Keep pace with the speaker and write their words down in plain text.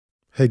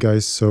Hey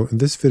guys, so in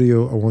this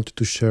video I wanted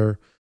to share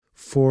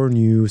 4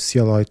 new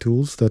CLI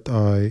tools that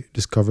I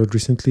discovered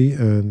recently,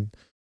 and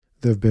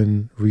they've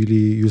been really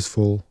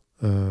useful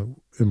in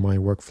my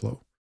workflow.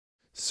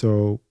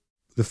 So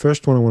the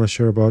first one I want to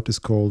share about is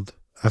called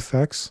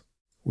FX,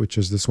 which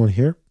is this one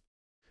here.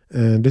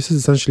 And this is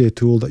essentially a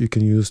tool that you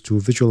can use to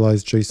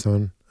visualize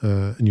JSON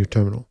in your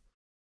terminal.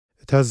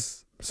 It has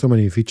so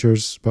many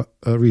features, but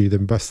really the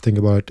best thing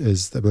about it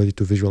is the ability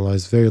to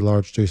visualize very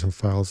large JSON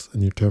files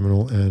in your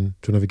terminal and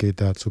to navigate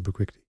that super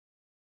quickly.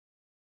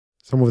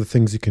 Some of the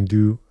things you can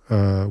do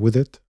with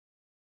it,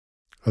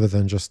 other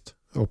than just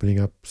opening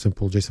up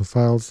simple JSON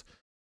files,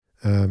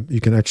 you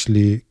can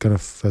actually kind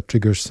of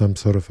trigger some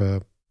sort of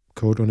a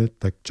code on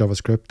it, like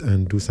JavaScript,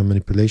 and do some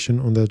manipulation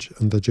on the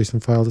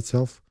JSON file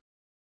itself.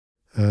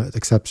 It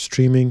accepts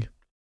streaming,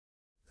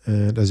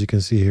 and as you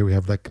can see here, we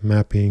have like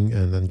mapping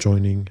and then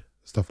joining,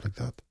 stuff like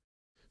that.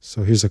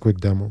 So here's a quick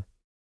demo.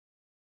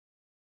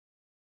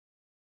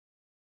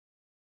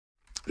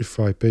 If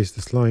I paste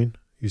this line,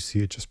 you see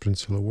it just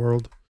prints hello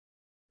world.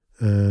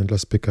 And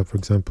let's pick up, for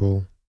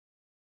example,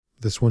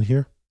 this one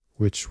here,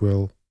 which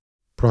will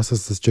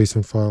process this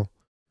JSON file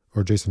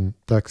or JSON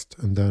text,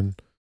 and then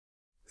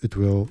it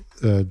will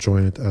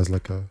join it as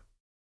like a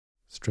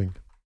string.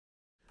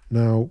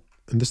 Now,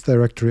 in this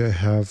directory, I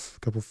have a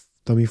couple of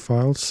dummy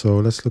files. So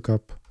let's look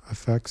up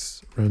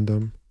fx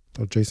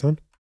random.json.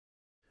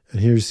 And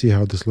here you see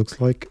how this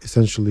looks like.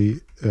 Essentially,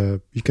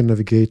 you can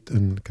navigate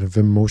in kind of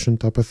Vim motion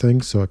type of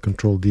thing. So a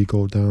Control-D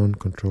go down,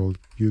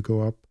 Control-U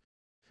go up.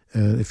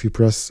 And if you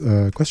press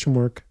question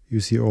mark, you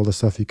see all the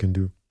stuff you can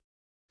do.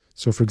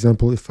 So for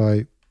example, if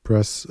I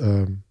press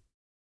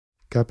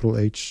capital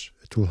H,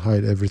 it will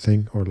hide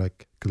everything or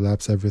like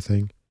collapse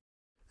everything.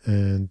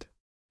 And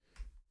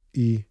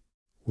E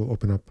will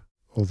open up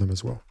all of them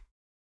as well.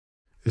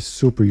 It's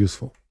super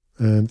useful.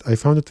 And I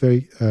found it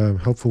very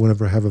helpful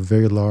whenever I have a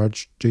very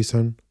large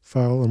JSON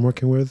file I'm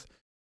working with,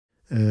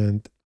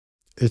 and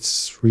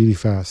it's really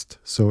fast.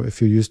 So if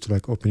you're used to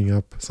like opening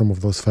up some of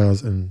those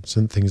files in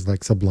some things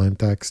like Sublime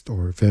Text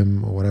or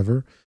Vim or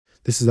whatever,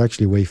 this is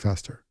actually way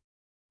faster.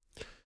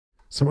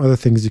 Some other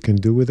things you can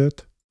do with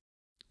it.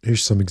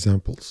 Here's some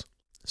examples.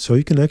 So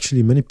you can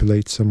actually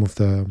manipulate some of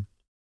the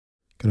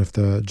kind of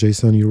the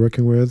JSON you're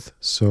working with.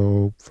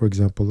 So for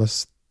example,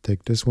 let's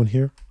take this one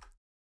here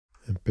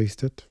and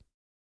paste it.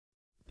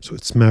 So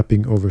it's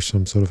mapping over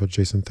some sort of a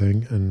JSON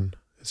thing, and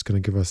it's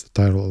going to give us the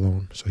title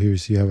alone. So here you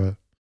see you have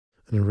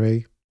an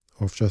array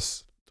of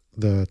just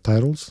the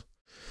titles.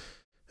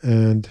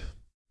 And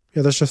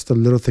yeah, that's just a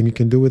little thing you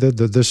can do with it.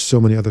 There's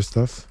so many other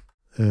stuff,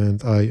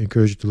 and I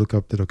encourage you to look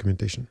up the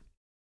documentation.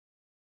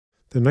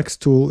 The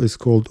next tool is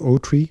called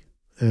O-Tree,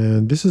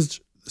 and this is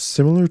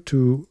similar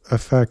to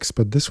FX,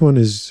 but this one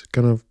is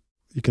kind of,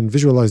 you can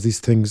visualize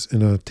these things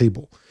in a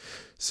table.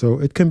 So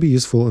it can be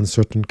useful in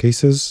certain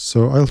cases.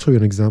 So I'll show you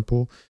an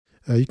example.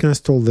 You can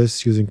install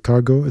this using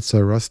Cargo. It's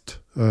a Rust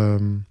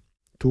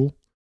tool.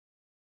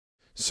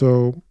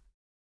 So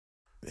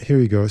here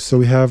you go. So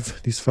we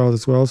have these files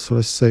as well. So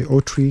let's say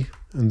O-Tree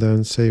and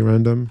then say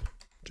random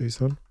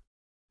JSON.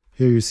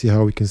 Here you see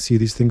how we can see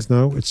these things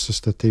now. It's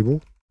just a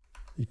table.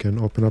 You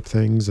can open up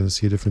things and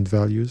see different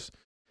values.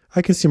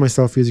 I can see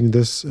myself using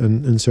this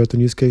in certain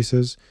use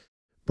cases,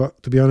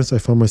 but to be honest, I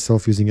found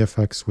myself using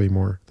FX way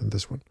more than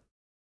this one.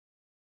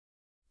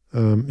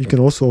 You can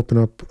also open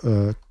up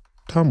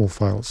TOML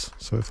files.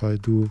 So if I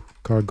do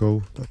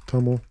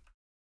cargo.toml,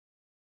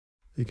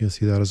 you can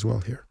see that as well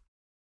here.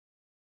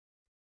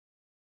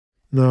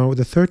 Now,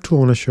 the third tool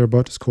I want to share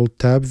about is called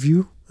Tab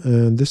View.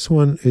 And this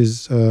one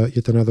is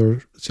yet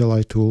another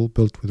CLI tool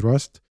built with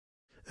Rust.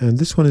 And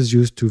this one is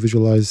used to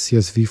visualize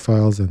CSV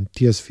files and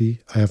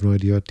TSV. I have no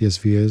idea what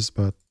TSV is,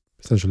 but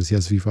essentially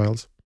CSV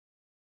files.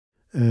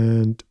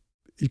 And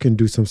you can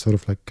do some sort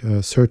of like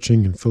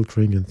searching and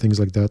filtering and things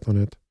like that on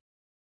it.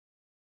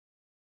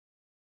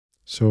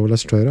 So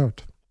let's try it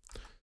out.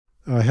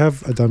 I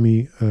have a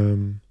dummy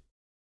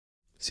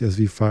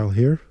CSV file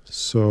here.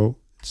 So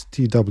it's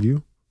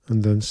TW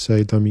and then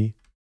say dummy.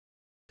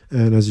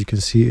 And as you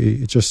can see,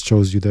 it just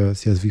shows you the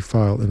CSV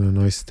file in a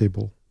nice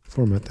stable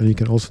format. And you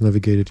can also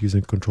navigate it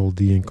using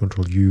Control-D and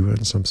Control-U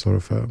and some sort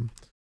of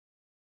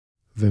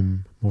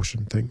Vim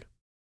motion thing.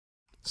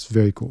 It's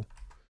very cool.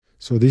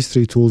 So these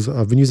 3 tools,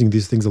 I've been using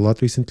these things a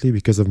lot recently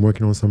because I'm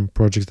working on some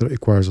projects that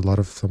requires a lot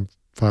of some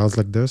files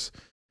like this.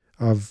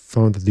 I've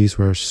found that these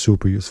were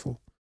super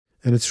useful,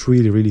 and it's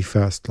really, really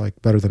fast,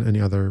 like better than any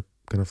other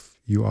kind of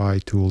UI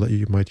tool that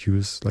you might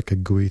use, like a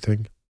GUI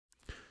thing.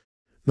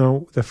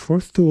 Now, the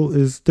fourth tool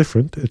is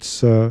different.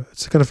 It's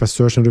kind of a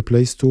search and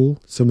replace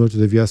tool, similar to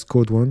the VS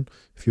Code one,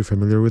 if you're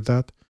familiar with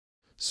that.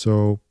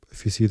 So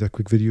if you see the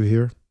quick video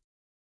here,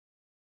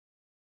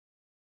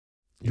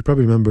 you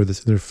probably remember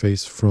this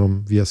interface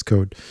from VS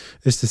Code.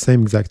 It's the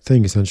same exact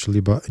thing,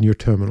 essentially, but in your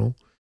terminal.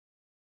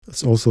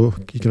 It's also,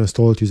 you can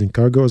install it using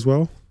Cargo as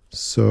well.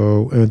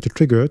 So, and to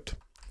trigger it,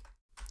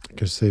 you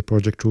can say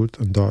project root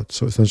and dot.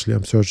 So essentially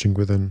I'm searching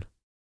within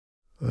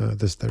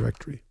this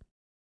directory.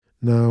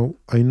 Now,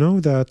 I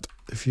know that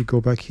if you go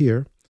back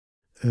here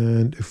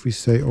And if we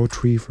say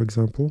O3, for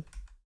example,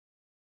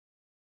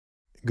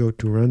 go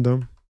to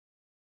random,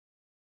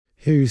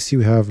 here you see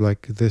we have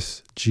like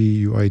this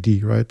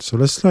GUID, right? So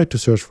let's try to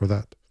search for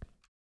that.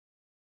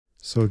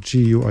 So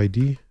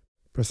GUID,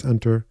 press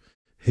enter.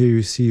 Here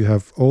you see you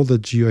have all the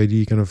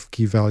GUID kind of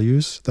key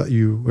values that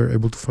you were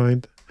able to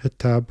find. Hit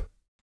tab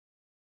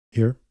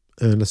here,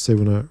 and let's say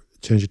we want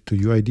to change it to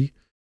UID.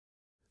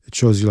 It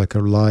shows you like a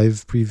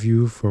live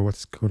preview for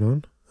what's going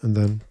on. And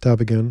then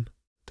tab again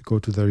to go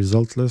to the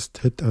result list,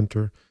 hit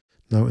enter.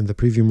 Now in the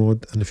preview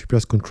mode, and if you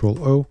press Ctrl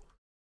O,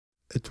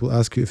 it will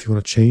ask you if you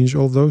want to change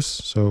all those.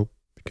 So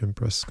you can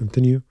press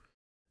continue,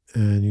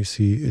 and you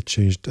see it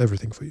changed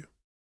everything for you.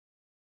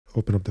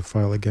 Open up the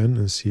file again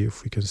and see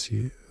if we can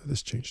see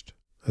this changed.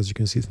 As you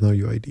can see, it's now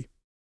UID.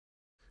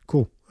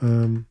 Cool.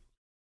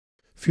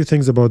 Few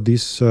things about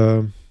these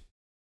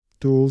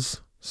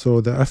tools. So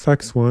the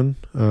FX one,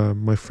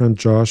 my friend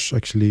Josh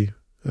actually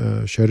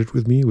shared it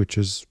with me, which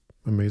is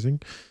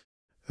amazing.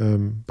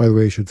 By the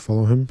way, you should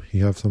follow him. He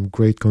has some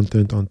great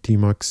content on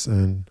Tmux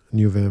and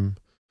NewVim.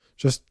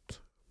 Just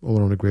all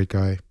around a great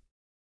guy.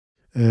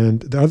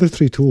 And the other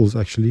three tools,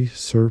 actually,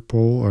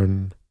 Serpol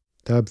and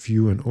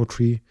TabView and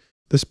O3,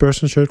 this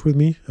person shared it with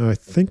me. I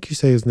think you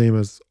say his name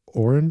as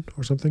Oren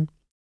or something.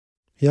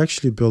 He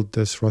actually built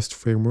this Rust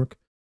framework,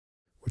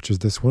 which is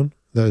this one,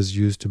 that is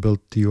used to build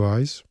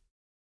DUIs.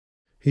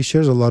 He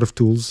shares a lot of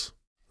tools,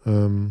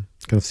 kind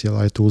of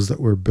CLI tools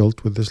that were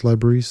built with this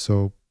library.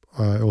 So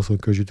I also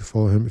encourage you to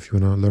follow him if you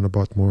want to learn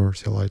about more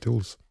CLI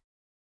tools.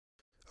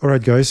 All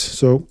right, guys.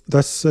 So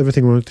that's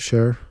everything I wanted to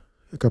share.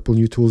 A couple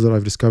new tools that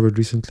I've discovered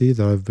recently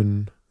that I've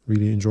been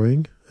really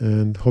enjoying,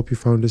 and hope you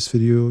found this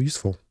video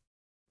useful.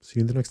 See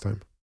you in the next time.